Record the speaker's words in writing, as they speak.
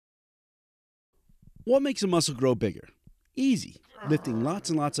What makes a muscle grow bigger? Easy. Lifting lots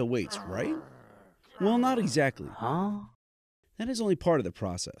and lots of weights, right? Well, not exactly. Huh? That is only part of the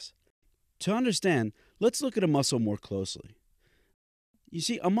process. To understand, let's look at a muscle more closely. You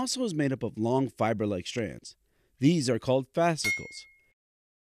see, a muscle is made up of long fiber-like strands. These are called fascicles.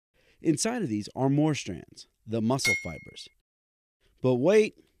 Inside of these are more strands, the muscle fibers. But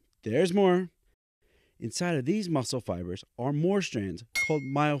wait, there's more. Inside of these muscle fibers are more strands called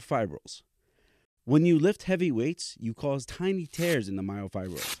myofibrils. When you lift heavy weights, you cause tiny tears in the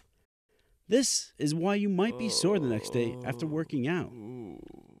myofibrils. This is why you might be sore the next day after working out.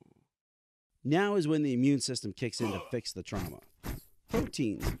 Now is when the immune system kicks in to fix the trauma.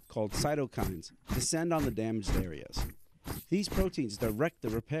 Proteins, called cytokines, descend on the damaged areas. These proteins direct the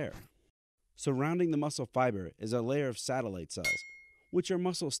repair. Surrounding the muscle fiber is a layer of satellite cells, which are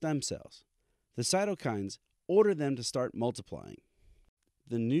muscle stem cells. The cytokines order them to start multiplying.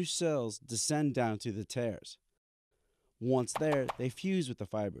 The new cells descend down to the tears. Once there, they fuse with the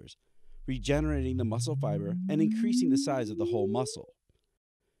fibers, regenerating the muscle fiber and increasing the size of the whole muscle.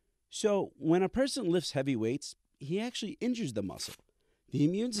 So, when a person lifts heavy weights, he actually injures the muscle. The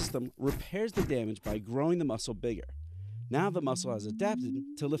immune system repairs the damage by growing the muscle bigger. Now the muscle has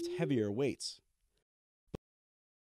adapted to lift heavier weights.